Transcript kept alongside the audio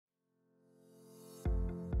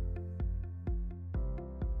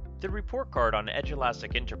The report card on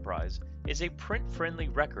Edulastic Enterprise is a print-friendly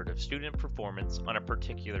record of student performance on a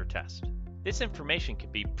particular test. This information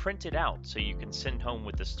can be printed out so you can send home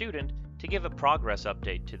with the student to give a progress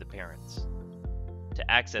update to the parents.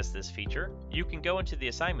 To access this feature, you can go into the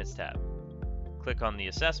Assignments tab, click on the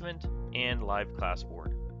Assessment and Live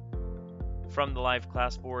Classboard. From the Live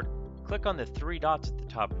Classboard, click on the three dots at the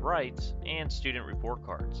top right and Student Report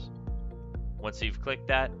Cards. Once you've clicked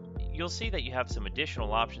that, you'll see that you have some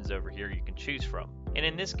additional options over here you can choose from, and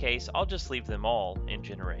in this case I'll just leave them all and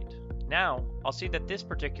generate. Now I'll see that this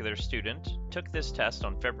particular student took this test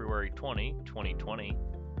on February 20, 2020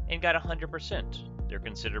 and got 100%. They're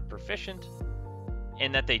considered proficient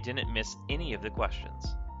and that they didn't miss any of the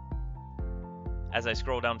questions. As I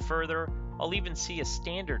scroll down further, I'll even see a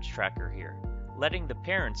standards tracker here, letting the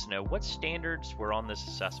parents know what standards were on this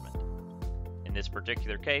assessment. In this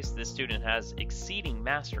particular case, this student has exceeding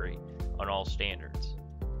mastery on all standards.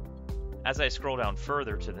 As I scroll down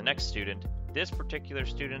further to the next student, this particular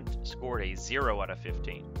student scored a 0 out of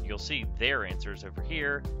 15. You'll see their answers over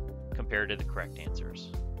here compared to the correct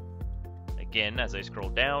answers. Again, as I scroll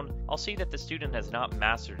down, I'll see that the student has not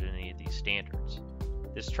mastered any of these standards.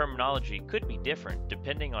 This terminology could be different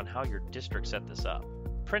depending on how your district set this up.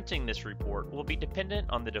 Printing this report will be dependent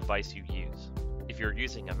on the device you use. If you're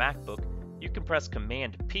using a MacBook, you can press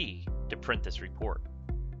Command P to print this report.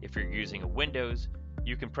 If you're using a Windows,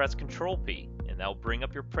 you can press Control P and that will bring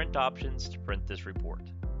up your print options to print this report.